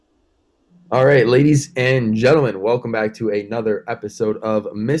All right, ladies and gentlemen, welcome back to another episode of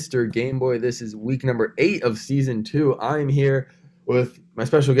Mr. Game Boy. This is week number 8 of season 2. I'm here with my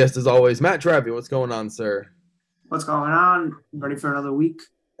special guest, as always, Matt Travi. What's going on, sir? What's going on? Ready for another week?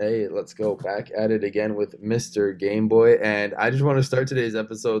 Hey, let's go back at it again with Mr. Game Boy. And I just want to start today's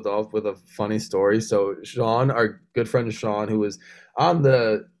episode off with a funny story. So, Sean, our good friend Sean, who was on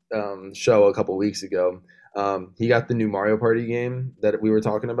the show a couple weeks ago, he got the new Mario Party game that we were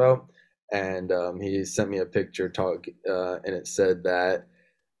talking about. And he sent me a picture and it said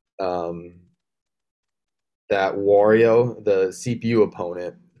um, that Wario, the CPU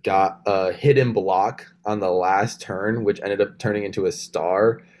opponent, got a hidden block on the last turn, which ended up turning into a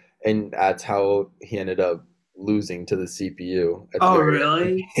star, and that's how he ended up losing to the CPU at the Oh, very end of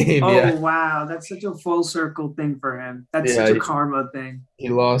really? the game. Oh, Yeah, wow. That's such a full circle thing for him. That's such yeah. a karma thing. He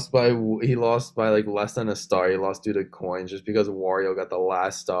lost by like less than a star. He lost due to coins just because Wario got the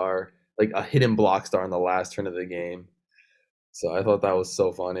last star, like a hidden block star in the last turn of the game. So I thought that was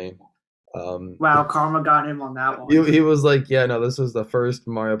so funny. Wow, karma got him on that He, one. he was like, yeah, no, this was the first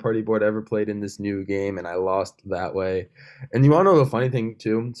Mario Party board I ever played in this new game, and I lost that way. And you want to know the funny thing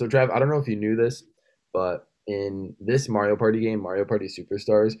too? So, Trav, I don't know if you knew this, but in this Mario Party game, Mario Party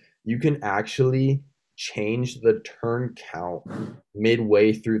Superstars, you can actually change the turn count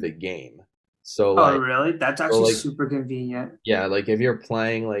midway through the game. So, Oh, like, really? That's so actually like super convenient. yeah, like if you're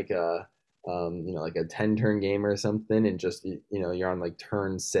playing like like a 10 turn game or something, and just you're on like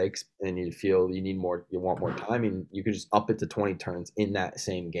turn 6 and you feel you want more time, and you could just up it to 20 turns in that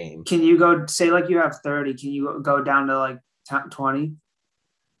same game. Can you go, say, like you have 30, can you go down to like 20?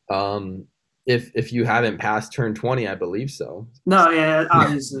 Um, if you haven't passed turn 20, I believe so. No, yeah,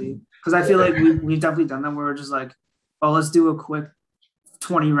 obviously. Because I feel like Yeah. we've definitely done that where we're just like, oh, let's do a quick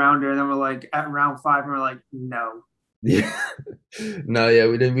 20 rounder. And then we're like at round five, and we're like, no. Yeah. No, yeah,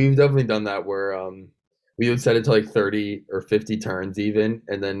 we've definitely done that where we would set it to like 30 or 50 turns even,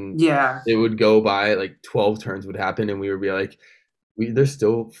 and then Yeah. it would go by like 12 turns would happen, and we would be like, there's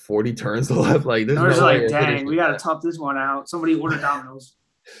still 40 turns left. Like, And there's we're just no way like, you're dang, we finishing got to that. tough this one out. Somebody order Domino's.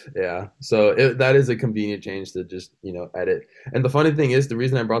 Yeah. So that is a convenient change to just, edit. And the funny thing is, the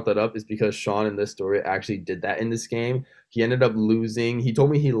reason I brought that up is because Sean in this story actually did that in this game. He ended up losing. He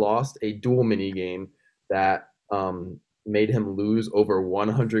told me he lost a dual mini game that made him lose over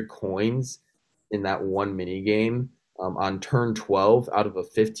 100 coins in that one mini game on turn 12 out of a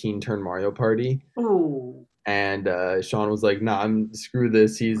 15 turn Mario Party. Oh, And Sean was like, "Nah, I'm screw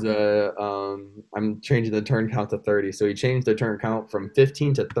this. I'm changing the turn count to 30." So he changed the turn count from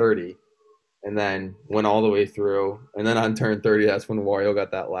 15 to 30, and then went all the way through. And then on turn 30, that's when Wario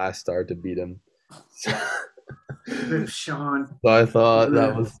got that last star to beat him. So, Rip Sean. I thought that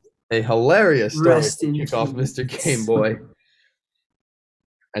Rip. was a hilarious story Rest to in kick off Mr. Game peace. Boy.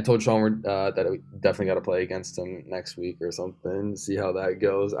 I told Sean that we definitely got to play against him next week or something. See how that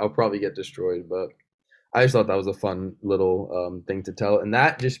goes. I'll probably get destroyed, but I just thought that was a fun little thing to tell, and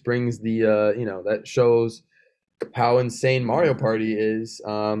that just brings that shows how insane Mario Party is,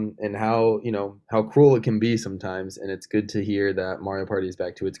 and how cruel it can be sometimes. And it's good to hear that Mario Party is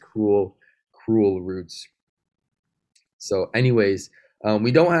back to its cruel roots. So, anyways,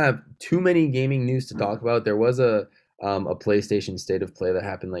 we don't have too many gaming news to talk about. There was a PlayStation State of Play that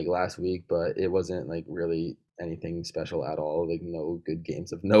happened like last week, but it wasn't like really anything special at all. Like no good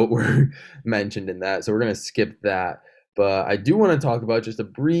games of note were mentioned in that, so we're gonna skip that. But I do want to talk about just a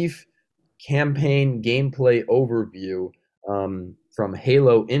brief campaign gameplay overview from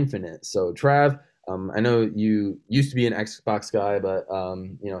Halo Infinite. So, Trav, I know you used to be an Xbox guy, but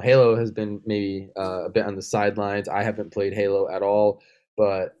Halo has been maybe a bit on the sidelines. I haven't played Halo at all,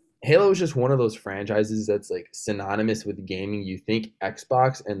 but Halo is just one of those franchises that's like synonymous with gaming. You think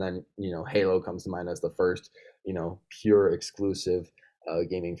Xbox, and then Halo comes to mind as the first pure exclusive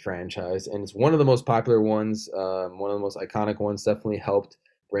gaming franchise, and it's one of the most popular ones, one of the most iconic ones. Definitely helped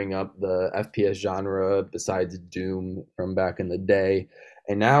bring up the FPS genre besides Doom from back in the day.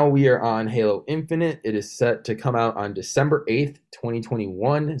 And now we are on Halo Infinite. It is set to come out on December 8th,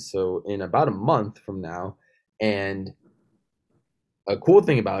 2021. So, in about a month from now. And a cool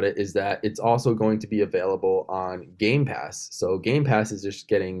thing about it is that it's also going to be available on Game Pass. So, Game Pass is just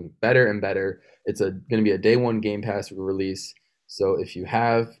getting better and better. It's going to be a day one Game Pass release. So, if you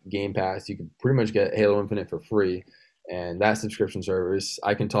have Game Pass, you can pretty much get Halo Infinite for free. And that subscription service,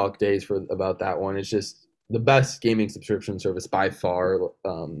 I can talk days for about that one. It's just the best gaming subscription service by far.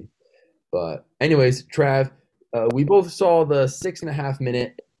 But anyways, Trav, we both saw the 6.5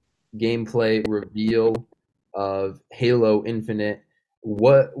 minute gameplay reveal of Halo Infinite.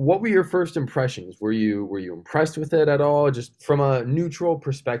 what were your first impressions? Were you impressed with it at all? Just from a neutral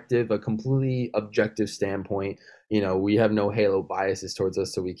perspective, a completely objective standpoint. We have no Halo biases towards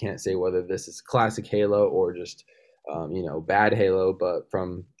us, so we can't say whether this is classic Halo or just bad Halo. But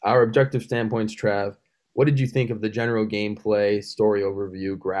from our objective standpoints, Trav, what did you think of the general gameplay, story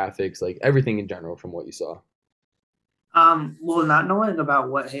overview, graphics, like everything in general from what you saw? Well, not knowing about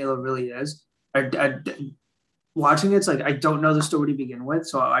what Halo really is, I watching it's like I don't know the story to begin with,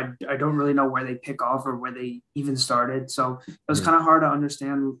 so I don't really know where they pick off or where they even started. So it was Mhm. kind of hard to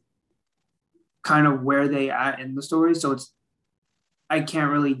understand kind of where they at in the story. So it's I can't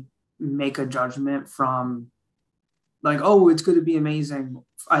really make a judgment from like, oh, it's going to be amazing.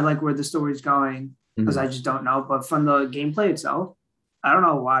 I like where the story's going because Mhm. I just don't know. But from the gameplay itself, I don't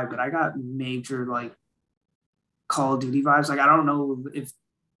know why, but I got major like Call of Duty vibes. Like I don't know if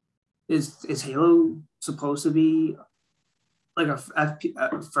is Halo supposed to be like a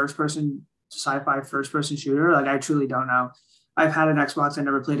first person sci-fi first person shooter? Like I truly don't know. I've had an Xbox. I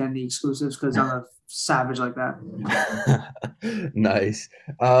never played any exclusives because I'm a savage like that. Nice.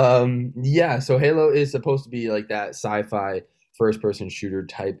 Yeah, so Halo is supposed to be like that sci-fi first-person shooter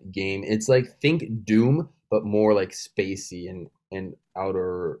type game. It's like think Doom, but more like spacey and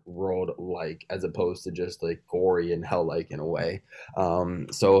outer world like as opposed to just like gory and hell-like in a way.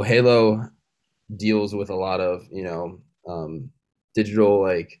 So Halo deals with a lot of digital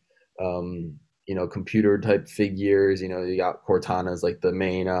like computer type figures. You got Cortana as like the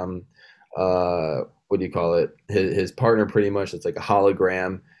main what do you call it, his partner pretty much. It's like a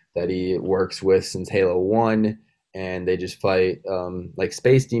hologram that he works with since Halo 1, and they just fight like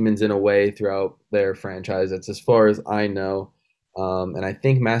space demons in a way throughout their franchise. That's as far as I know. And I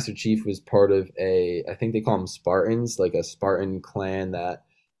think Master Chief was part of I think they call them Spartans, like a Spartan clan that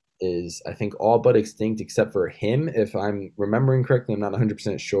is, I think, all but extinct except for him, if I'm remembering correctly. I'm not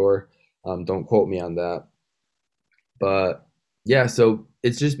 100% sure. Don't quote me on that. But yeah, so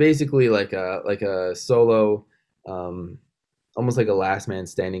it's just basically like a solo, um, almost like a last man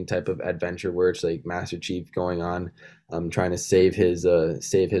standing type of adventure where it's like Master Chief going on, trying to save his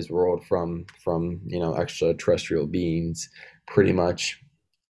world from extraterrestrial beings, pretty much.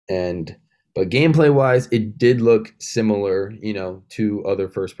 And but gameplay wise, it did look similar, to other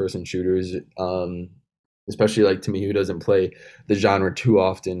first person shooters. Especially like to me who doesn't play the genre too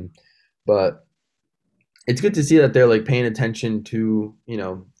often. But it's good to see that they're like paying attention to,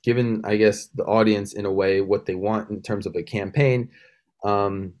 giving, I guess, the audience in a way what they want in terms of a campaign.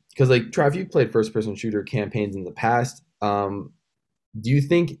 Because like Trav, you've played first person shooter campaigns in the past. Do you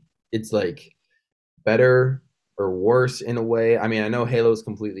think it's like better or worse in a way? I mean, I know Halo is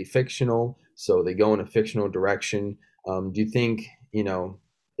completely fictional, so they go in a fictional direction. Do you think,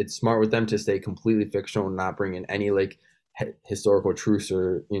 it's smart with them to stay completely fictional and not bring in any like historical truths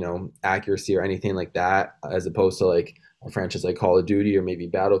or, accuracy or anything like that, as opposed to like a franchise like Call of Duty or maybe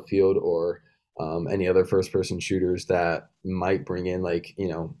Battlefield or any other first person shooters that might bring in like,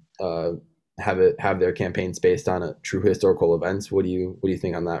 have their campaigns based on a true historical events? What do you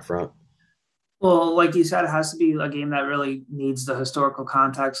think on that front? Well, like you said, it has to be a game that really needs the historical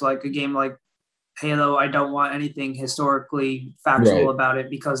context. Like a game like Halo, I don't want anything historically factual Right. about it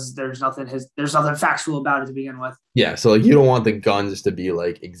because there's nothing factual about it to begin with. Yeah, so like you don't want the guns to be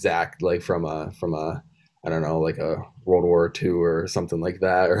like exact, like from a I don't know, like a World War II or something like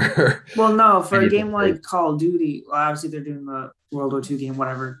that, or Well, no, for a game anything crazy. like Call of Duty, well, obviously they're doing the World War II game,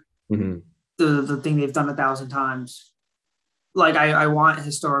 whatever Hmm. the thing they've done 1,000 times. Like I want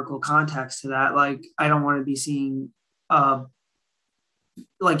historical context to that. Like I don't want to be seeing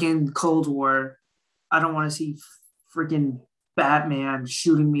like in Cold War, I don't want to see freaking Batman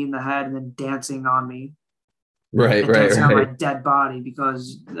shooting me in the head and then dancing on me Right, and right, dancing on my right. dead body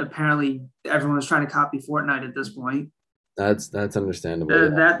because apparently everyone is trying to copy Fortnite at this point. That's understandable.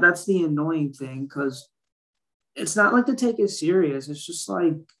 Yeah. That's the annoying thing because it's not like to take it serious. It's just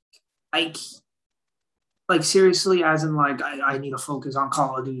I like seriously, as in like I need to focus on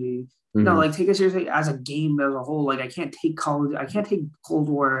Call of Duty. No, Hmm. like take it seriously as a game as a whole. Like I can't take Cold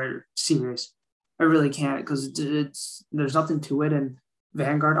War serious. I really can't because it's there's nothing to it. And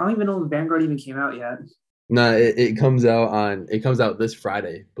Vanguard, I don't even know if Vanguard even came out yet. No, it comes out this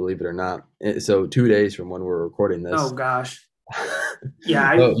Friday, believe it or not. So 2 days from when we're recording Oh this. gosh, yeah,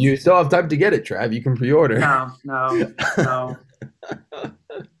 I So you still have time to get it, Trav. You can pre-order. no.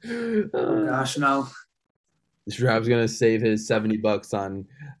 Oh gosh, no. Strav's gonna save his $70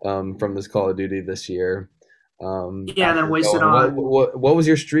 on from this Call of Duty this year. Yeah, and then After wasted going, what on. what what was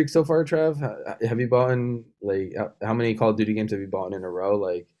your streak so far, Trav? Have you bought in like how many Call of Duty games have you bought in a row?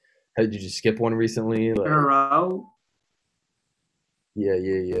 Like, did you just skip one recently? In a Like, row. Yeah,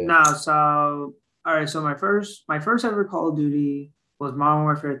 yeah, yeah. No, so all right, so my first ever Call of Duty was Modern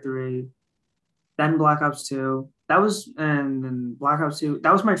Warfare 3, then Black Ops 2. That was and then Black Ops 2.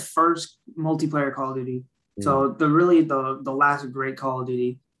 That was my first multiplayer Call of Duty. Mm, So the last great Call of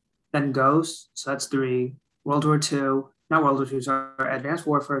Duty. Then Ghost, so that's 3. World War 2, not World War 2, sorry, Advanced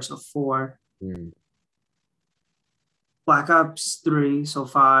Warfare, so 4. mm, Black Ops 3, so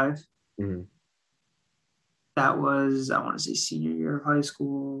 5. mm. That was, I want to say, senior year of high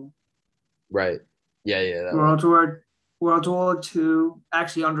school. Right. Yeah, yeah, that was. World War World War Two,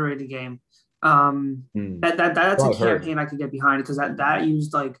 actually underrated game. Um, Mm. that's a Oh, I've heard. campaign I could get behind because that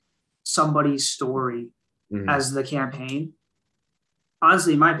used like somebody's story Mm. as the campaign.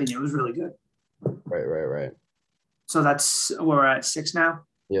 Honestly, in my opinion, it was really good. Right, right, right. So that's we're at 6 now.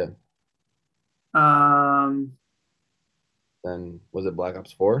 Yeah. Um, Then was it Black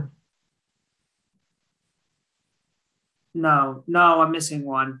Ops 4? no, no, I'm missing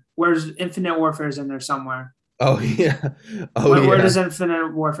one. Where's Infinite Warfare is in there somewhere? Oh yeah. Oh Where yeah. does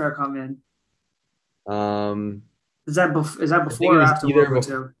Infinite Warfare come in? Um, Is that I think before it or was after either World War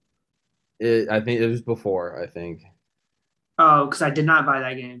before. Two? I think it was before. I think. Oh, because I did not buy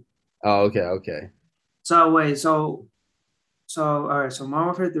that game. Oh, okay, okay. So wait, so all right, so Modern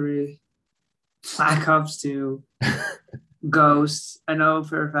Warfare 3, Black Ops 2, Ghosts, I know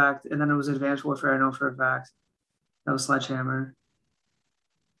for a fact, and then it was Advanced Warfare, I know for a fact. That was Sledgehammer.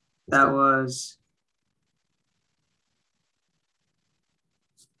 It's That the- was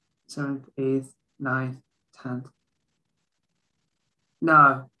 7th, 8th, 9th, 10th.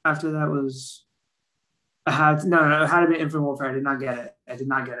 No, after that was it had to be Infinite Warfare. I did not get it. I did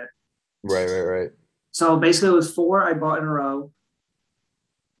not get it. Right, right, right. So basically it was 4 I bought in a row,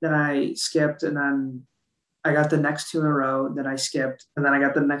 then I skipped, and then I got the next 2 in a row, then I skipped, and then I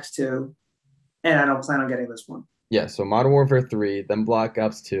got the next 2, and I don't plan on getting this one. Yeah, so Modern Warfare 3, then Black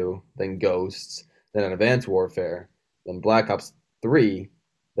Ops 2, then Ghosts, then Advanced Warfare, then Black Ops 3,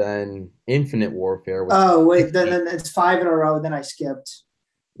 then Infinite Warfare with Oh wait, then 16. then it's 5 in a row. Then I skipped.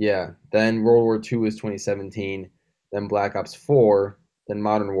 Yeah, then World War II was 2017, then Black Ops 4, then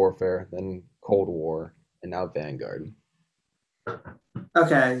Modern Warfare, then Cold War, and now Vanguard.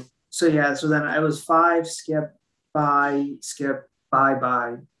 Okay, so yeah, so then I was 5 skip, bye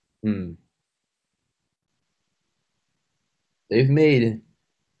bye. Hmm. They've made,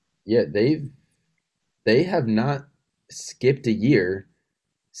 yeah, they have not skipped a year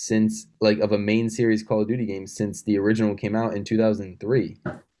since like of a main series Call of Duty game since the original came out in 2003,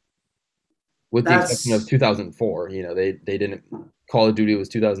 with the exception of That's 2004. You know, they didn't. Call of Duty was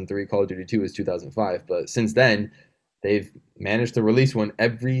 2003, Call of Duty 2 was 2005, but since then they've managed to release one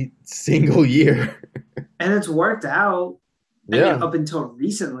every single year. and it's worked out. I mean, Yeah, up until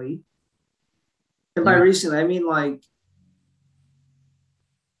recently, and by yeah, recently I mean like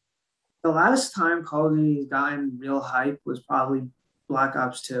the last time Call of Duty has gotten real hype was probably Black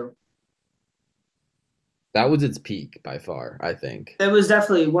Ops 2. that was its peak by far, I think. It was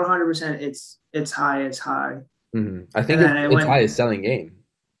definitely 100%. It's high, I and think then it its went. highest selling game,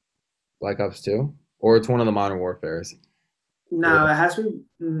 Black Ops 2, or it's one of the Modern Warfares. No, it has to be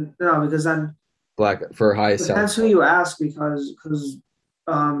no because then Black for highest selling. depends who you ask because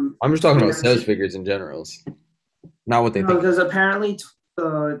I'm just talking like about sales figures in generals, not what they no, think. because apparently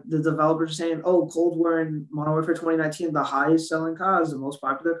the developers are saying, "Oh, Cold War and Modern Warfare 2019, the highest selling CODs, the most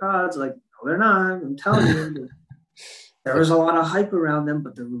popular CODs." Like, no, they're not. I'm telling you, there was a lot of hype around them,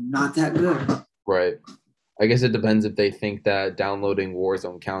 but they're not that good. Right. I guess it depends if they think that downloading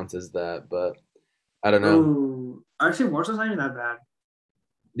Warzone counts as that, but I don't know. Oh, actually, Warzone's not even that bad.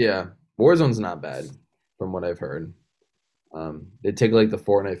 Yeah, Warzone's not bad from what I've heard. They take like the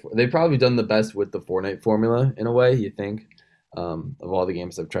Fortnite. They've probably done the best with the Fortnite formula in a way. You think of all the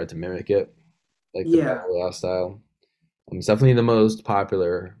games that have tried to mimic it, like the battle Yeah, royale style. It's definitely the most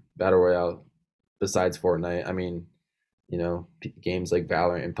popular battle royale besides Fortnite. I mean, games like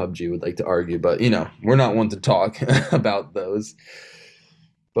Valorant and PUBG would like to argue, but we're not one to talk about those.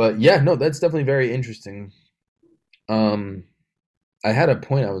 But yeah, no, that's definitely very interesting. Um, I had a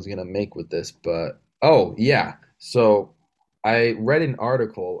point I was gonna make with this, but oh yeah. So I read an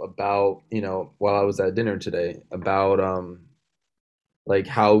article about, while I was at dinner today about like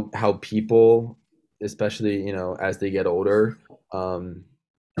how people, especially, as they get older, um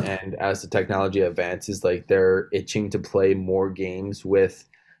and as the technology advances, like they're itching to play more games with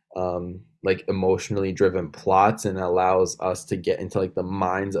like emotionally driven plots, and allows us to get into like the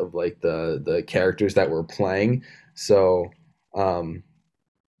minds of like the characters that we're playing. So um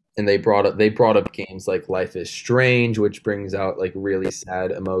and they brought up games like Life is Strange, which brings out like really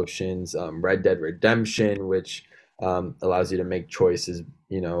sad emotions. Red Dead Redemption, which allows you to make choices,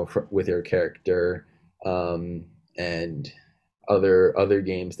 with your character, and other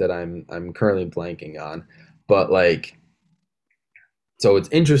games that I'm currently blanking on. But like, so it's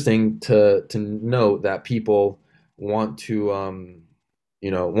interesting to note that people want to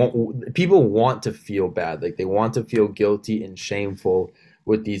people want to feel bad, like they want to feel guilty and shameful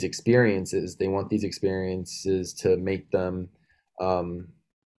with these experiences. They want these experiences to make them um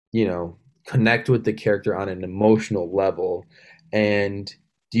you know connect with the character on an emotional level. And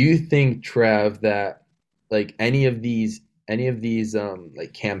do you think, Trev, that like any of these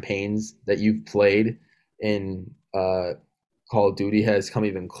like campaigns that you've played in Call of Duty has come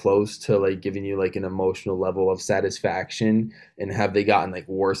even close to like giving you like an emotional level of satisfaction? And have they gotten like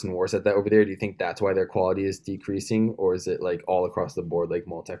worse and worse at that over there? Do you think that's why their quality is decreasing, or is it like all across the board, like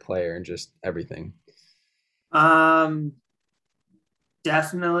multiplayer and just everything? Um,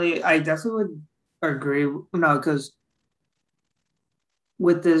 Definitely, I definitely would agree. No, because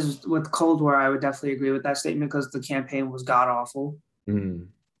with Cold War, I would definitely agree with that statement because the campaign was god awful. Mm.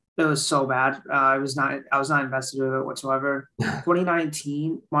 It was so bad. I was not invested in it whatsoever.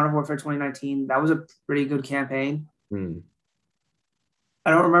 2019, Modern Warfare 2019, that was a pretty good campaign. Mm.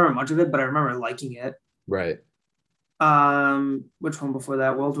 I don't remember much of it, but I remember liking it. Right. Which one before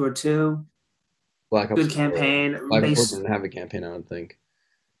that? World War II, Black Ops good 4. campaign. Black Ops 4 Base, didn't have a campaign, I don't think.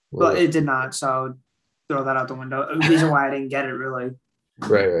 but Well, it did not. So throw that out the window. Reason why I didn't get it really.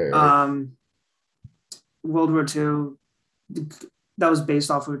 right, right, right. Um, World War II, that was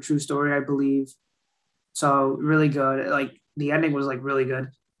based off of a true story, I believe. So really good. Like the ending was like really good.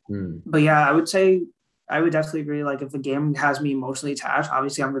 Mm. But yeah, I would say I would definitely agree. Like if the game has me emotionally attached,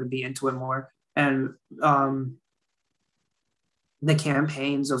 obviously I'm going to be into it more. And the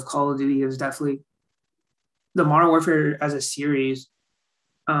campaigns of Call of Duty is definitely the Modern Warfare as a series.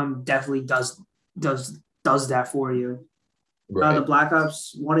 Definitely does that for you. The Right. Black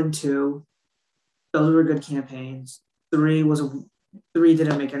Ops 1 and 2, those were good campaigns. Three was a three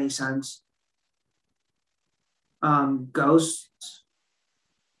didn't make any sense. Ghost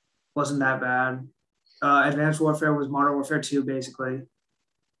wasn't that bad. Advanced Warfare was Modern Warfare 2 basically,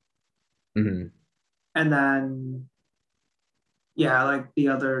 Hmm. and then yeah, like the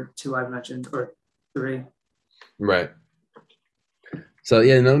other two I've mentioned or three. Right. So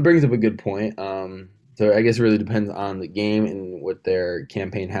yeah, no, that brings up a good point. So I guess it really depends on the game and what their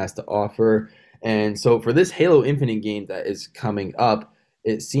campaign has to offer. And so for this Halo Infinite game that is coming up,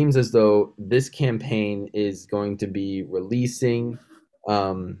 it seems as though this campaign is going to be releasing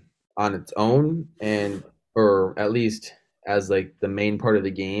um, on its own, and or at least as like the main part of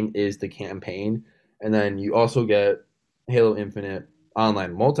the game is the campaign. And then you also get Halo Infinite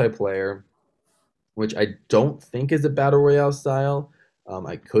online multiplayer, which I don't think is a battle royale style.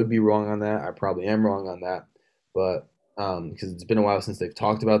 I could be wrong on that. I probably am wrong on that, but because it's been a while since they've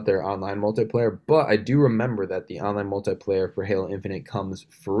talked about their online multiplayer. But I do remember that the online multiplayer for Halo Infinite comes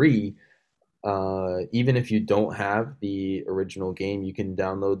free. Even if you don't have the original game, you can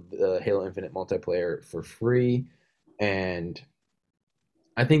download the Halo Infinite multiplayer for free, and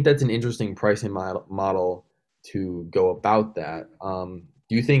I think that's an interesting pricing model to go about that.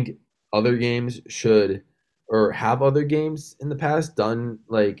 Do you think other games should, or have other games in the past done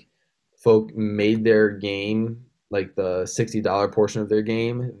like folk made their game, like the $60 portion of their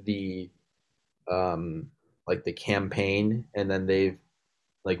game, um like the campaign, and then they've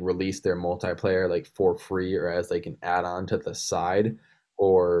like released their multiplayer like for free or as like an add-on to the side?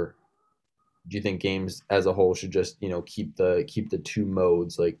 Or do you think games as a whole should just keep the two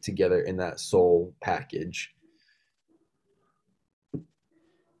modes like together in that sole package?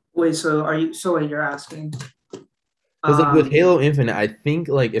 Wait, so are you? So wait, you're asking? Because like with Um, Halo Infinite, I think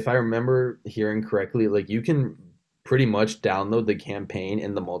like if I remember hearing correctly, like you can pretty much download the campaign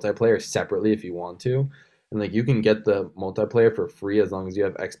and the multiplayer separately if you want to. And like you can get the multiplayer for free as long as you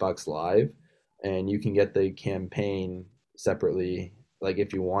have Xbox Live, and you can get the campaign separately like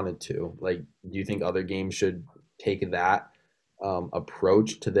if you wanted to. Like, do you think other games should take that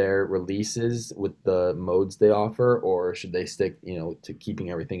approach to their releases with the modes they offer, or should they stick, to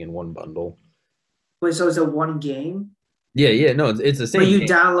keeping everything in one bundle? wait, so it's a one game, Yeah, yeah, no, it's the but same you game,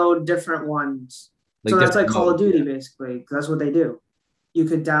 download different ones. like So that's different like Call of modes. Yeah. Duty basically, 'cause that's what they do. You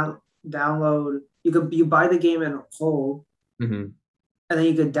could download. You buy the game in whole, Hmm. and then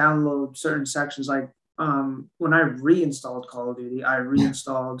you could download certain sections. Like when I reinstalled Call of Duty, I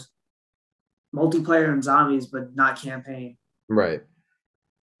reinstalled multiplayer and zombies, but not campaign. Right.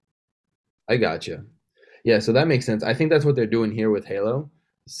 I gotcha. Yeah, so that makes sense. I think that's what they're doing here with Halo.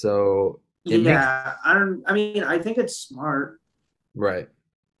 So it makes Yeah, I don't. I mean, I think it's smart. right.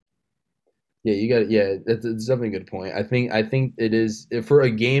 Yeah, you got yeah, that's definitely a good point. I think it is for a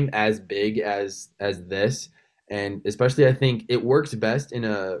game as big as this, and especially I think it works best in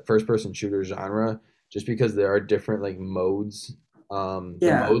a first person shooter genre just because there are different like modes. The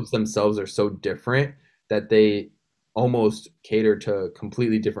Yeah, modes themselves are so different that they almost cater to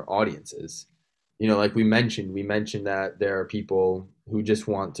completely different audiences. Like we mentioned that there are people who just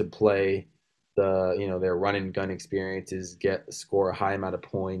want to play their run and gun experiences, get score a high amount of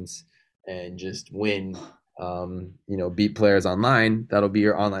points and just win, beat players online. That'll be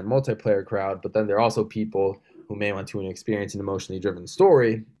your online multiplayer crowd. But then there are also people who may want to experience an emotionally driven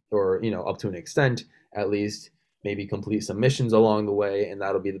story, or up to an extent at least, maybe complete some missions along the way, and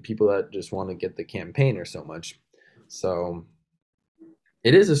that'll be the people that just want to get the campaign or so much. So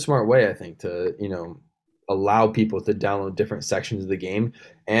it is a smart way, I think, to allow people to download different sections of the game.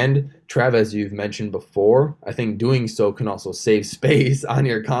 And Trav, as you've mentioned before, I think doing so can also save space on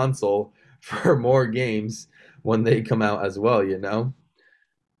your console for more games when they come out as well, you know?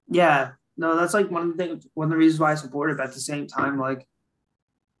 yeah. No, that's like one of the reasons why I support it. But at the same time, like,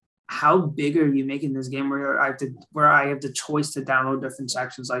 how big are you making this game where I have the choice to download different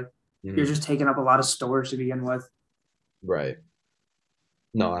sections? Like, you're Mhm. just taking up a lot of storage to begin with. Right.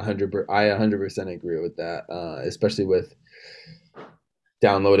 No, I 100% agree with that, especially with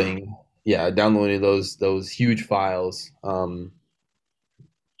downloading, yeah, downloading those huge files.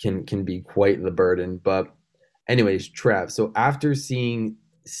 Can be quite the burden. But anyways, Trev, so after seeing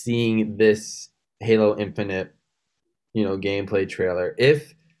this Halo Infinite, gameplay trailer,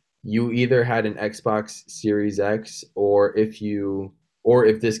 if you either had an Xbox Series X or if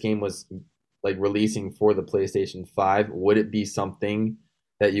this game was like releasing for the PlayStation 5, would it be something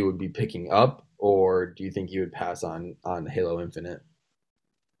that you would be picking up, or do you think you would pass on Halo Infinite?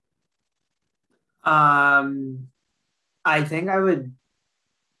 Um, I think I would,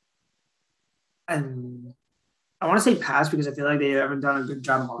 and I want to say pass because I feel like they haven't done a good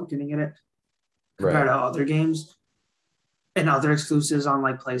job marketing it compared Right. to other games and other exclusives on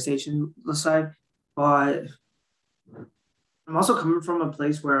like PlayStation side. But I'm also coming from a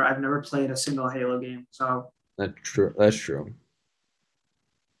place where I've never played a single Halo game. So, That's true. That's true.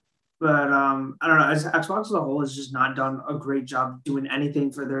 but I don't know. Xbox as a whole has just not done a great job doing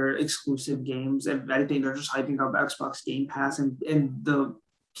anything for their exclusive games. If anything, they're just hyping up Xbox Game Pass and the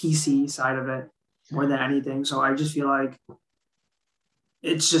PC side of it more than anything. So I just feel like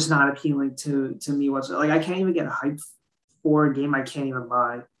it's just not appealing to me whatsoever. Like I can't even get hyped for a game I can't even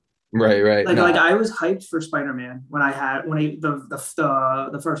buy. Right, right. Like No. I was hyped for Spider Man when I had when I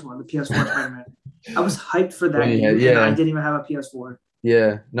the first one, the PS4 Spider Man. I was hyped for When that you had, game, and I yeah. didn't even have a PS4.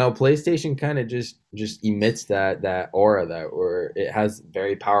 Yeah, no, PlayStation kind of just emits that aura that where it has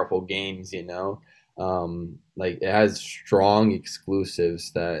very powerful games, like it has strong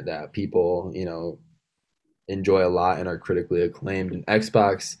exclusives that people, enjoy a lot and are critically acclaimed. And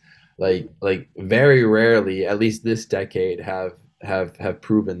Xbox, like very rarely, at least this decade, have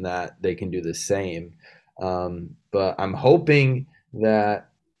proven that they can do the same. But I'm hoping that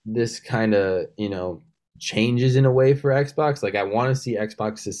this kind of changes in a way for Xbox. Like I want to see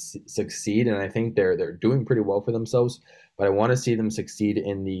Xbox succeed, and I think they're doing pretty well for themselves. But I want to see them succeed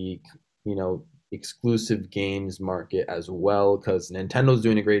in the exclusive games market as well because Nintendo's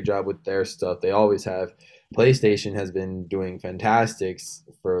doing a great job with their stuff. They always have. PlayStation has been doing fantastic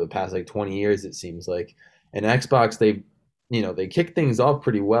for the past like 20 years, it seems like. And Xbox, they kicked things off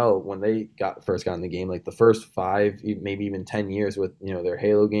pretty well when they first got in the game, like the first 5, maybe even 10 years with their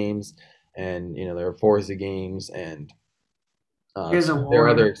Halo games and their Forza games and Here's a some of their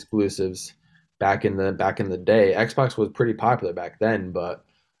other war. exclusives back in the day. Xbox was pretty popular back then,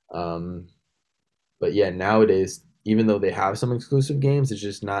 um, but yeah, nowadays, even though they have some exclusive games, it's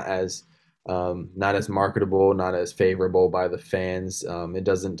just not as marketable, not as favorable by the fans. It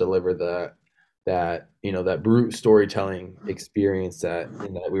doesn't deliver that brute storytelling experience that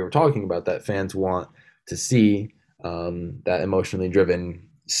we were talking about that fans want to see, that emotionally driven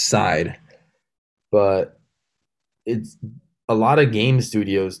side. But it's a lot of game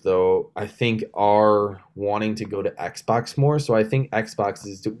studios though I think are wanting to go to Xbox more. So I think Xbox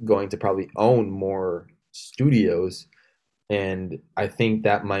is going to probably own more studios, and I think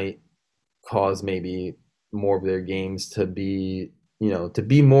that might cause maybe more of their games to be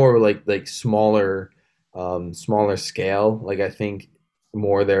more like smaller scale. Like I think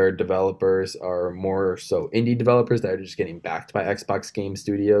more of their developers are more so indie developers that are just getting backed by Xbox Game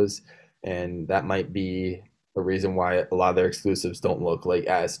Studios, and that might be a reason why a lot of their exclusives don't look like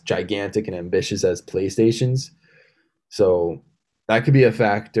as gigantic and ambitious as PlayStation's. So that could be a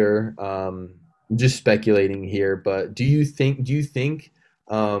factor. Just speculating here, but do you think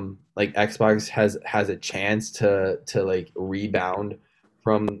like Xbox has a chance to like rebound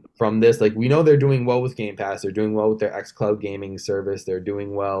from this. Like we know they're doing well with Game Pass, they're doing well with their xCloud gaming service, they're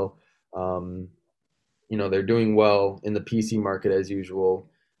doing well. Um, they're doing well in the PC market as usual.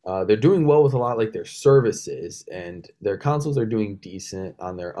 They're doing well with a lot like their services, and their consoles are doing decent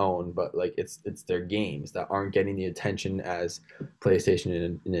on their own. But like it's their games that aren't getting the attention as PlayStation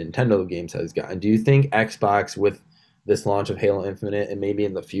and Nintendo games has gotten. Do you think Xbox with this launch of Halo Infinite and maybe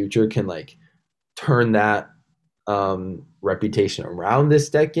in the future can like turn that reputation around this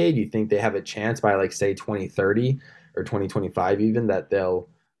decade? You think they have a chance by like say 2030 or 2025 even that they'll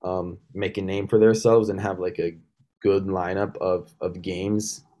make a name for themselves and have like a good lineup of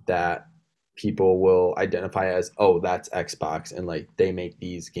games that people will identify as, oh, that's Xbox, and like they make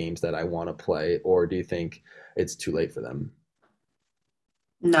these games that I want to play? Or do you think it's too late for them?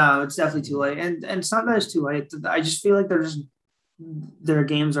 No, it's definitely too late, and it's not that it's too late. I just feel like their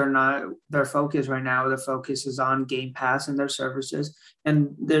games are not their focus right now. Their focus is on Game Pass and their services,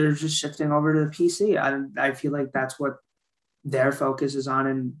 and they're just shifting over to the PC. I feel like that's what their focus is on,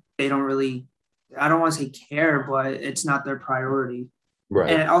 and they don't really. I don't want to say care, but it's not their priority. Right.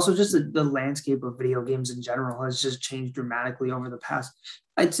 And also, just the landscape of video games in general has just changed dramatically over the past.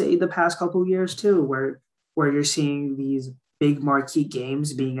 I'd say the past couple of years too, where you're seeing these big marquee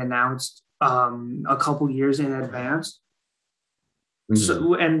games being announced a couple years in advance. Hmm.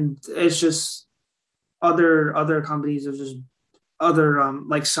 So and it's just other companies are just other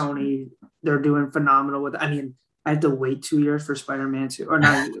like Sony, they're doing phenomenal with. I mean, I had to wait 2 years for Spider-Man 2, or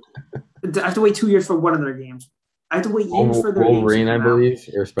not. I have to wait 2 years for one of their games. I have to wait years for their games to Wolverine, I come out. believe,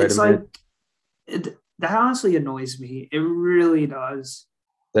 or It's Spider-Man, like that honestly annoys me. It really does.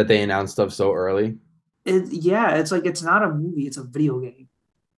 that they announced stuff so early. Yeah, it's like it's not a movie, it's a video game.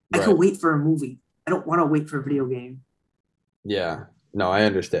 I Right. could wait for a movie. I don't want to wait for a video game. Yeah. No, I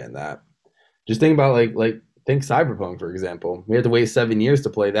understand that. Just think about think Cyberpunk, for example. We had to wait 7 years to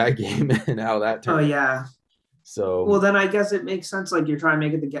play that game and how that Oh turned out. yeah. Well, So then I guess it makes sense. Like you're trying to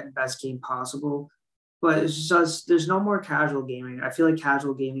make it the get best game possible, but it's just there's no more casual gaming. I feel like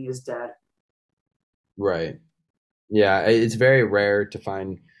casual gaming is dead. right. Yeah, it's very rare to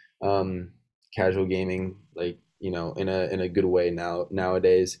find um casual gaming like, in a good way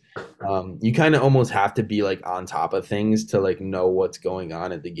nowadays. You kind of almost have to be like on top of things to like know what's going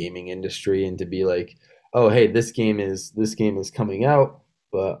on in the gaming industry and to be like, oh, hey, this game is coming out,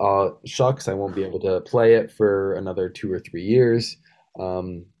 but shucks, I won't be able to play it for another 2 or 3 years.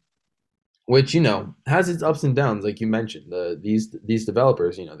 Um, which has its ups and downs, like you mentioned. These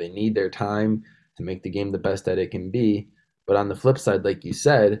developers, they need their time to make the game the best that it can be. But on the flip side, like you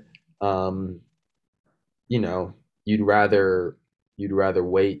said, um, you know, you'd rather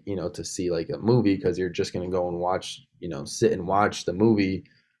wait, to see like a movie because you're just gonna go and watch, sit and watch the movie,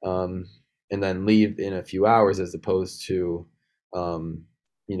 um, and then leave in a few hours, as opposed to, um,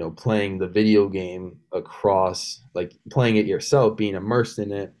 playing the video game across, like playing it yourself, being immersed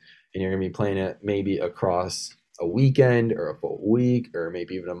in it, and you're gonna be playing it maybe across a weekend or a full week or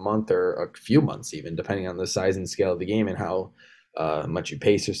maybe even a month or a few months, even depending on the size and scale of the game and how much you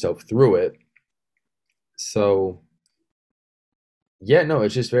pace yourself through it. So yeah, no,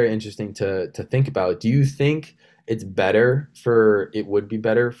 it's just very interesting to think about. Do you think it would be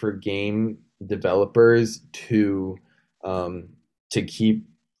better for game developers um to keep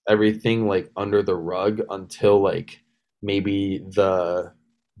everything like under the rug until like maybe the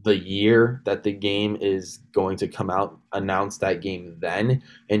year that the game is going to come out, announce that game then,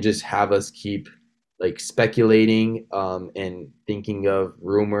 and just have us keep like speculating and thinking of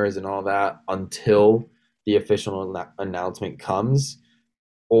rumors and all that until the official announcement comes?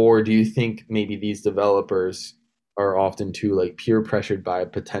 Or do you think maybe these developers are often too like peer pressured by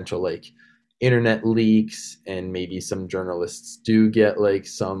potential like internet leaks, and maybe some journalists do get like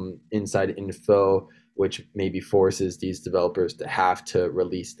some inside info, which maybe forces these developers to have to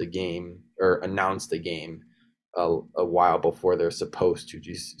release the game or announce the game a while before they're supposed to?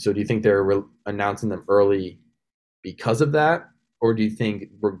 So do you think they're announcing them early because of that, or do you think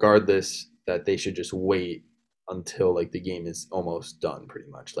regardless that they should just wait until like the game is almost done, pretty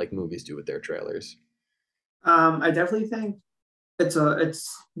much like movies do with their trailers? I definitely think it's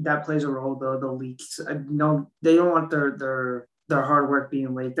that plays a role. The leaks. No, they don't want their hard work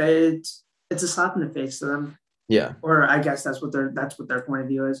being leaked. It's a slap in the face to them, Yeah. or I guess that's what their point of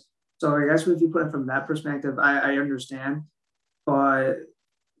view is. So I guess if you put it from that perspective, I understand. But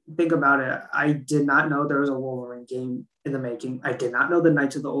think about it. I did not know there was a Wolverine game in the making. I did not know the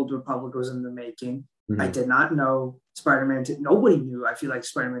Knights of the Old Republic was in the making. I Hmm. did not know Spider-Man 2. Nobody knew. I feel like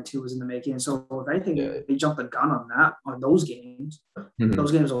Spider-Man 2 was in the making. So if anything, Yeah. they jumped the gun on that on those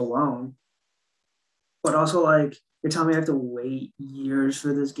Mhm. games alone. But also like you're telling me I have to wait years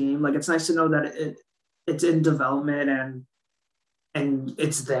for this game. Like it's nice to know that it's in development and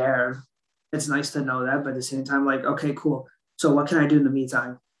it's there. It's nice to know that, but at the same time, like, okay, cool. So what can I do in the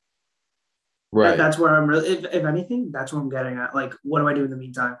meantime? Right. That's where I'm really, if anything, that's what I'm getting at. Like, what do I do in the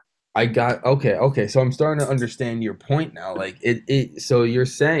meantime? I got okay. So I'm starting to understand your point now. Like it so you're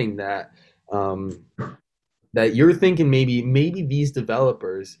saying that um that you're thinking maybe these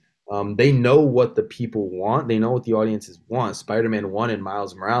developers they know what the people want. They know what the audiences want. Spider-Man 1 and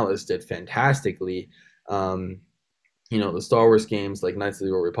Miles Morales did fantastically. Um the Star Wars games like Knights of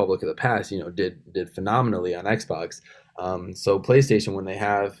the Old Republic of the past, did phenomenally on Xbox. So PlayStation, when they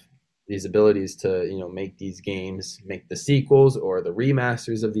have these abilities to, make these games, make the sequels or the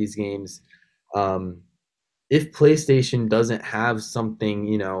remasters of these games, um, if PlayStation doesn't have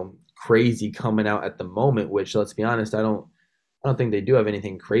something, crazy coming out at the moment, which let's be honest, I don't think they do have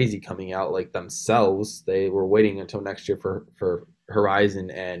anything crazy coming out like themselves. They were waiting until next year for Horizon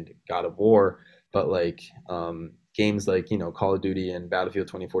and God of War, but like games like Call of Duty and Battlefield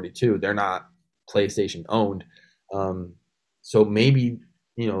 2042, they're not PlayStation owned. Um, so maybe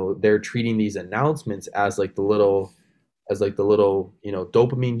they're treating these announcements as like the little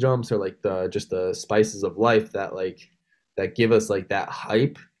dopamine jumps or like the just the spices of life that give us like that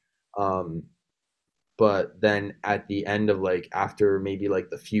hype. Um, but then at the end of like after maybe like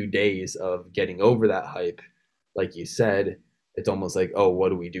the few days of getting over that hype, like you said, it's almost like, oh, what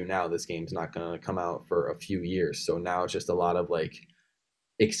do we do now? This game's not going to come out for a few years, so now it's just a lot of like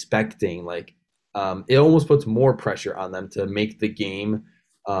expecting like it almost puts more pressure on them to make the game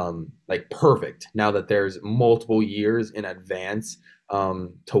like perfect now that there's multiple years in advance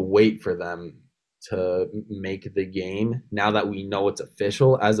to wait for them to make the game now that we know it's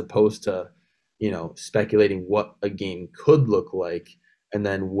official, as opposed to speculating what a game could look like and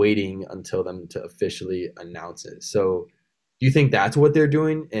then waiting until them to officially announce it. So do you think that's what they're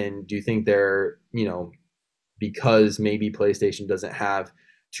doing, and do you think they're because maybe PlayStation doesn't have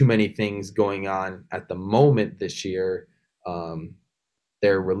too many things going on at the moment this year. Um,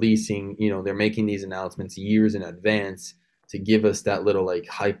 they're releasing, they're making these announcements years in advance to give us that little like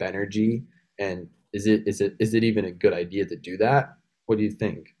hype energy. And is it even a good idea to do that? What do you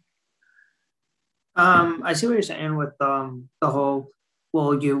think? I see what you're saying with the whole,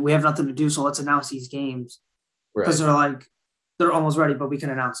 well, we have nothing to do, so let's announce these games because Right. they're almost ready, but we can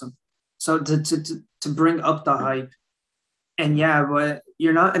announce them. So to bring up the hype, and yeah, but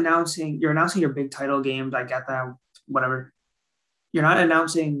you're announcing your big title games. I get that, whatever. You're not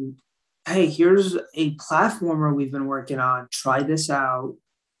announcing, hey, here's a platformer we've been working on. Try this out,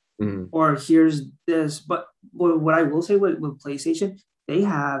 Mm, or here's this. But what I will say with PlayStation, they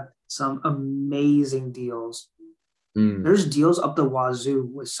have some amazing deals. mm. There's deals up the wazoo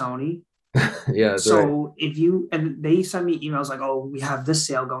with Sony. Yeah, that's right. So if you and they send me emails like, oh, we have this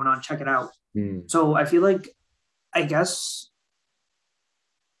sale going on, check it out. Mm, So I feel like I guess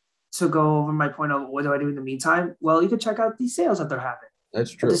to go over my point of what do I do in the meantime, well, you could check out these sales that they're having.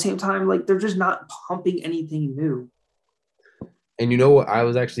 that's At the true. same time, like they're just not pumping anything new. And you know what?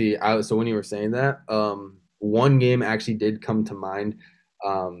 So when you were saying that, one game actually did come to mind.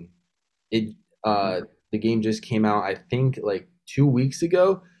 Um, it the game just came out, I think, like 2 weeks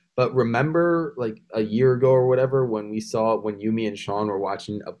ago. But remember, like a year ago or whatever, when you, me, and Sean were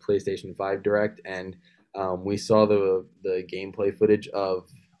watching a PlayStation 5 Direct, and we saw the gameplay footage of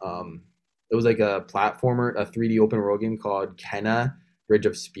it was like a platformer, a 3D open world game called Kenna Bridge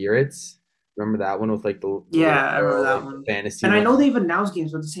of Spirits. Remember that one with like the Yeah, little I remember girl, that like the one. fantasy And I one? know they've announced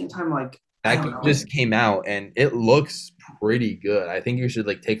games, but at the same time, like I That don't game know. just came out and it looks pretty good. I think you should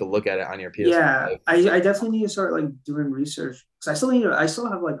like take a look at it on your Yeah, PS5. I definitely need to start like doing research because I still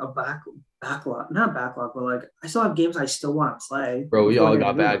have like a backlog, not backlog, but like I still have games I still want to play Bro, we before all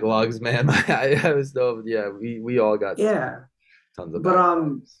getting got new ones. backlogs, man. I was still, yeah, we all got Yeah, tons of but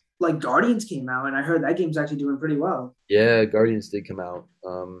backlogs. like Guardians came out, and I heard that game's actually doing pretty well. Yeah, Guardians did come out.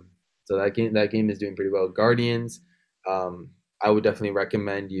 So that game is doing pretty well. Guardians, um, I would definitely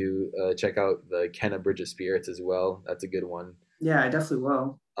recommend you check out the Kenna Bridge of Spirits as well. That's a good one. Yeah, I definitely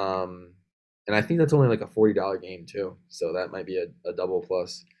will. Um, and I think that's only like a $40 game too, so that might be a double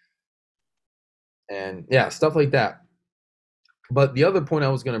plus. And yeah, stuff like that. But the other point I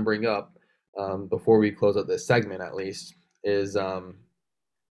was going to bring up before we close out this segment, at least, is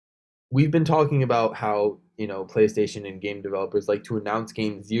we've been talking about how PlayStation and game developers like to announce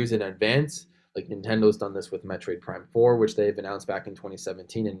games years in advance. Like Nintendo's done this with Metroid Prime 4, which they've announced back in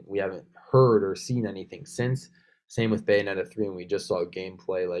 2017, and we haven't heard or seen anything since. Same with Bayonetta 3, and we just saw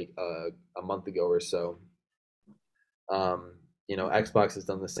gameplay like a month ago or so. Um, Xbox has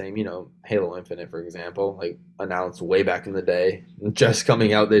done the same. Halo Infinite, for example, like announced way back in the day, just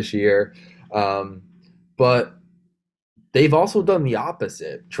coming out this year. Um, but they've also done the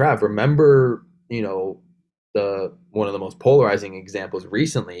opposite. Trav, remember, the one of the most polarizing examples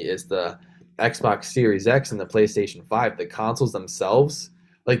recently is the Xbox Series X and the PlayStation 5, the consoles themselves.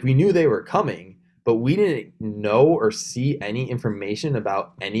 Like we knew they were coming, but we didn't know or see any information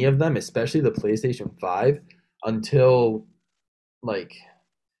about any of them, especially the PlayStation 5, until like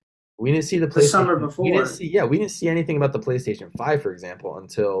we didn't see the The PlayStation. summer We didn't before. see, yeah, we didn't see anything about the PlayStation 5, for example,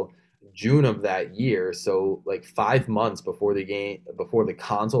 until June of that year. So like 5 months before the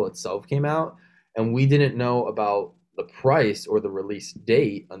console itself came out, and we didn't know about the price or the release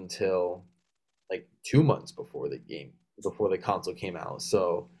date until like 2 months before the console came out.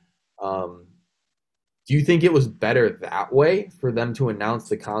 So, um, do you think it was better that way for them to announce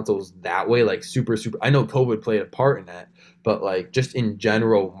the consoles that way, like super, super? I know COVID played a part in that, but like just in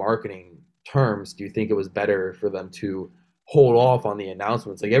general marketing terms, do you think it was better for them to hold off on the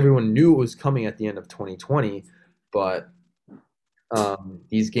announcements? Like everyone knew it was coming at the end of 2020, but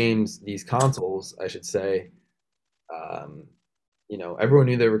these consoles, I should say, um, everyone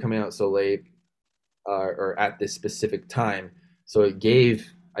knew they were coming out so late or at this specific time. So it gave,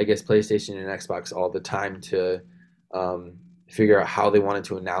 I guess, PlayStation and Xbox all the time to um, figure out how they wanted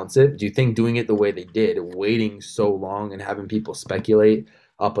to announce it. Do you think doing it the way they did, waiting so long and having people speculate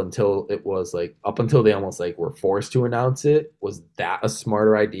up until they almost like were forced to announce it, was that a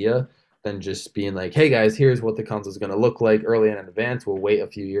smarter idea than just being like, hey guys, here's what the console is going to look like early and in advance. We'll wait a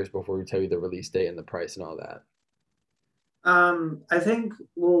few years before we tell you the release date and the price and all that. I think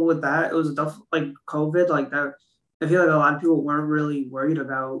well with that it was like COVID like that. I feel like a lot of people weren't really worried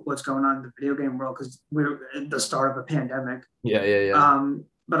about what's going on in the video game world because we're at the start of a pandemic. Yeah, yeah, yeah.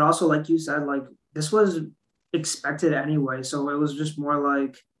 But also like you said, like this was expected anyway, so it was just more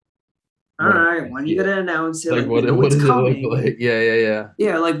like, all When am I right, going to when are see you it? gonna announce it? Like, Like we what know what it's does it look coming. like? Yeah, yeah, yeah.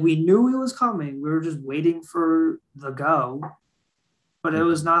 Yeah, like we knew it was coming. We were just waiting for the go, but it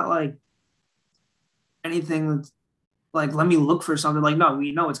was Mhm. not like anything like let me look for something. Like no,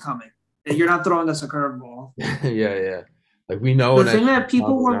 we know it's coming. You're not throwing us a curveball. Yeah, yeah. Like we know The next thing year that people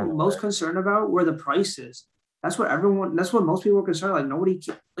consoles are were on the most way. concerned about were the prices. That's what everyone. That's what most people were concerned. Like nobody.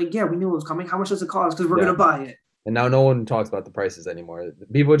 Like yeah, we knew it was coming. How much does it cost? Because we're Yeah. gonna buy it. And now no one talks about the prices anymore.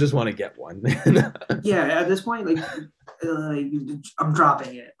 People just want to get one. Yeah. At this point, like I'm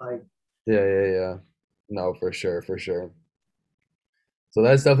dropping it. Like Yeah, yeah, yeah. No, for sure, for sure. So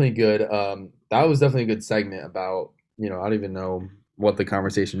that's definitely good. That was definitely a good segment about, I don't even know what the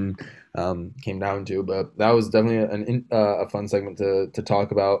conversation came down to, but that was definitely a fun segment to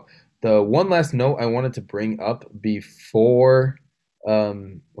talk about. The one last note I wanted to bring up before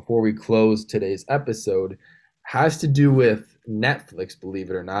we close today's episode has to do with Netflix, believe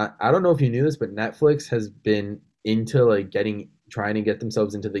it or not. I don't know if you knew this, but Netflix has been into like trying to get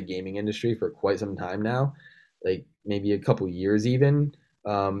themselves into the gaming industry for quite some time now, like maybe a couple years even.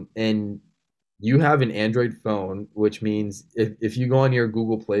 And you have an Android phone, which means if you go on your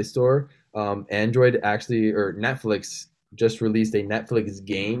Google Play Store, Android actually, or Netflix just released a Netflix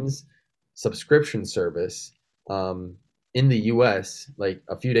games subscription service um, in the US like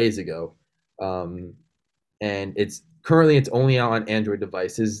a few days ago. Um, and it's only out on Android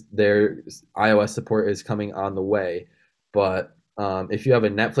devices. Their iOS support is coming on the way, but if you have a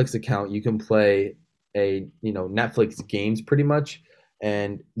Netflix account, you can play Netflix games pretty much.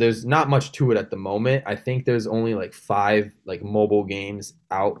 And there's not much to it at the moment. I think there's only like five like mobile games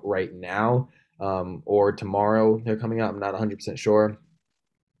out right now, or tomorrow they're coming out. I'm not 100% sure.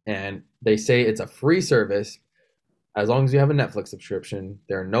 And they say it's a free service, as long as you have a Netflix subscription.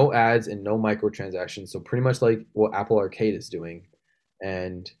 There are no ads and no microtransactions. So pretty much like what Apple Arcade is doing.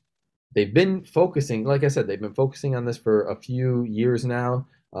 And they've been focusing, like I said, they've been focusing on this for a few years now.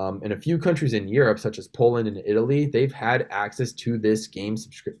 In a few countries in Europe, such as Poland and Italy, they've had access to this game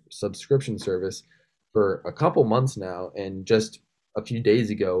subscription service for a couple months now. And just a few days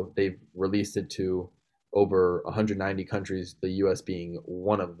ago, they've released it to over 190 countries, the US being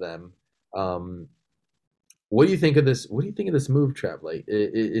one of them. Um, what do you think of this? What do you think of this move, Trev? Like,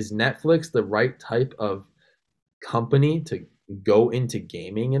 is Netflix the right type of company to go into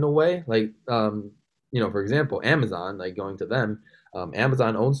gaming in a way? Like, for example, Amazon, like going to them,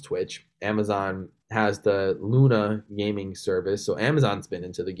 Amazon owns Twitch. Amazon has the Luna gaming service, so Amazon's been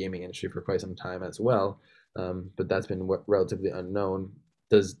into the gaming industry for quite some time as well. But that's been relatively unknown.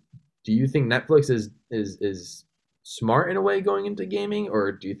 Does do you think Netflix is smart in a way going into gaming,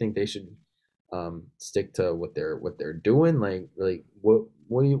 or do you think they should stick to what they're doing? Like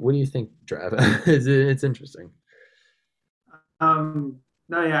what do you think, Trav? It's interesting. No,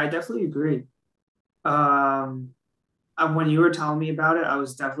 yeah, I definitely agree. Um, when you were telling me about it, I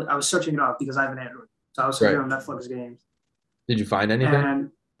was searching it up because I have an Android, so I was searching Right. on Netflix games, Did you find anything?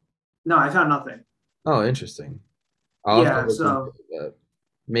 and no, I found nothing. Oh, interesting. I'll have to Yeah, look into so that.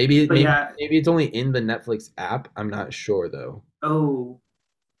 Maybe but maybe yeah, maybe it's only in the Netflix app. I'm not sure though. oh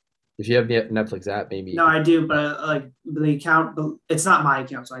If you have the Netflix app, maybe you no, can. I do, but like the account, but it's not my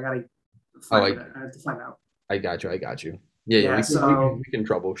account, so I gotta Oh, find it. I have to find out. I got you. I got you. Yeah, yeah. Yeah, so We can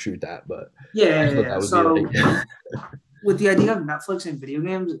troubleshoot that, but I yeah, just yeah, thought that yeah. would be So like. with the idea of Netflix and video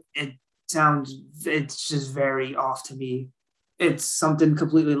games, sounds it's just very off to me. It's something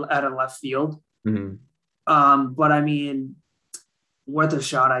completely out of left field. Mhm. But I mean, worth a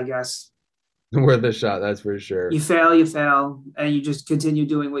shot, I guess. Worth a shot, that's for sure. You fail, and you just continue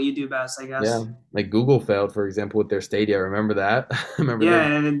doing what you do best, I Yeah, guess. like Google failed, for example, with their Stadia. Remember that? Remember Yeah,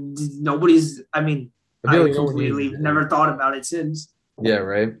 they? and nobody's. I mean, I feel I like no one uses completely it never anymore. thought about it since. Yeah,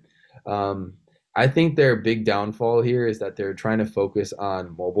 right. Um, I think their big downfall here is that they're trying to focus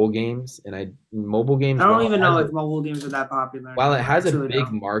on mobile games, and mobile I games don't even know if mobile games are that popular while it anymore. I has a truly big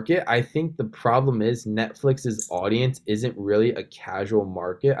don't. market, I think the problem is Netflix's audience isn't really a casual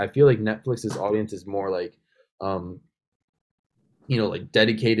market. I feel like Netflix's audience is more like, um, like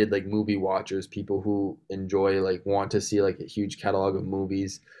dedicated like movie watchers, people who enjoy like want to see like a huge catalog of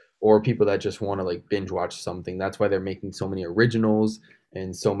movies, or people that just want to like binge watch something. That's why they're making so many originals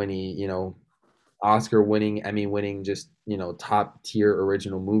and so many, Oscar winning, Emmy winning, just, top tier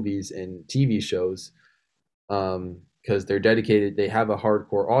original movies and TV shows. Because they're dedicated, they have a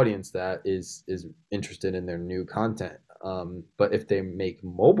hardcore audience that is interested in their new content. But if they make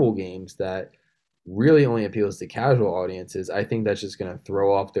mobile games that really only appeals to casual audiences, I think that's just going to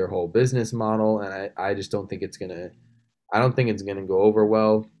throw off their whole business model, and I just don't think it's gonna. I don't think it's gonna go over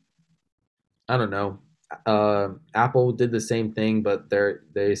well. I don't know. Apple did the same thing, but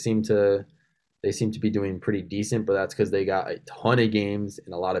they seem to be doing pretty decent. But that's because they got a ton of games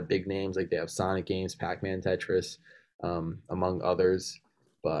and a lot of big names. Like they have Sonic games, Pac-Man, Tetris, among others.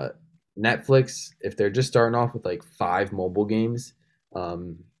 But Netflix, if they're just starting off with like 5 mobile games,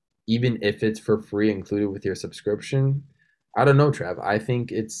 um, even if it's for free included with your subscription, I don't know, Trav. I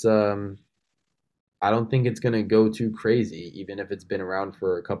don't think it's gonna go too crazy, even if it's been around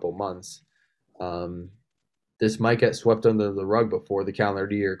for a couple months. Um, this might get swept under the rug before the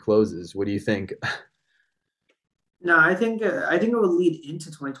calendar year closes. What do you think? No, I think it will lead into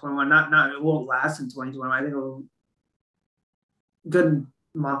 2021. Not it won't last in 2021. I think it will good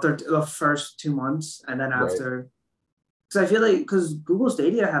month or two, the first 2 months, and then Right. after, because I feel like because Google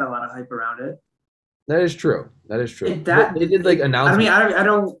Stadia had a lot of hype around it. That is true. That is true. It They, that they did like it. I mean, announcements. I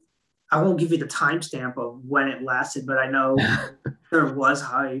don't. I won't give you the timestamp of when it lasted, but I know there was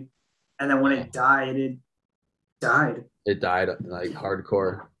hype, and then when it died. It died like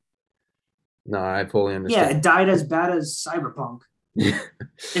hardcore. No, I fully Yeah, understand. it died as bad as Cyberpunk,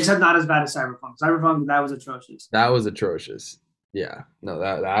 except not as bad as Cyberpunk. Cyberpunk that was atrocious. That was atrocious. Yeah. No,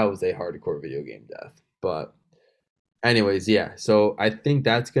 that was a hardcore video game death. But anyways, yeah. So I think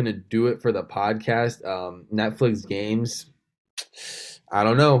that's gonna do it for the podcast. Netflix games. I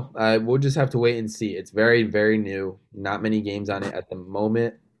don't know. We'll just have to wait and see. It's very, very new. Not many games on it at the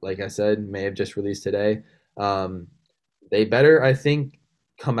moment. Like I said, may have just released today. Um, they better, I think,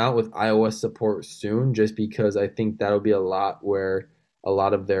 come out with iOS support soon, just because I think that'll be a lot where a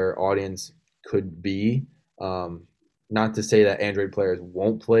lot of their audience could be. Um, Not to say that Android players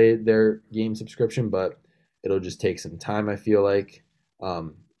won't play their game subscription, but it'll just take some time, I feel like,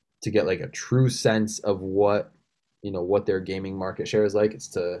 um, to get like a true sense of what their gaming market share is like. It's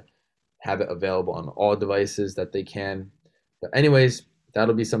to have it available on all devices that they can. But anyways,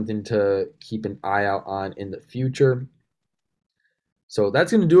 that'll be something to keep an eye out on in the future. So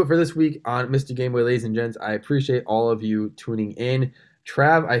that's going to do it for this week on Mr. Gameboy, ladies and gents. I appreciate all of you tuning in.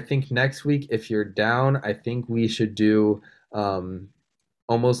 Trav, I think next week, if you're down, I think we should do um,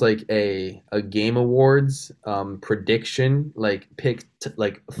 almost like a game awards prediction, like pick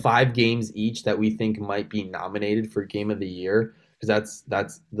like 5 games each that we think might be nominated for game of the year, because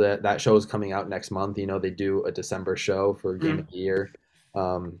that show is coming out next month. They do a December show for game of Mm, the year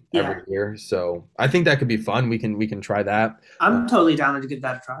every yeah, year, so I think that could be fun. We can try that. I'm totally down to give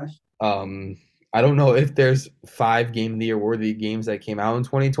that a try. um I don't know if there's 5 game of the year worthy games that came out in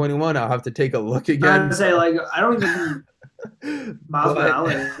 2021. I'll have to take a look I'd again. say like I don't even Miles But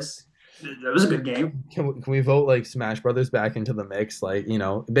Morales. That was a good game. can we vote like Smash Brothers back into the mix? Like,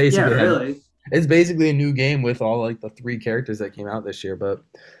 Yeah, basically has really. it's basically a new game with all like the 3 characters that came out this year. But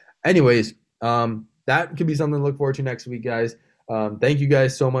anyways, That could be something to look forward to next week, guys. Thank you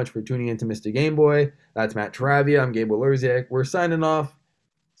guys so much for tuning in to Mr. Game Boy. That's Matt Taravia. I'm Gabe Lurziak. We're signing off.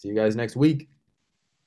 See you guys next week.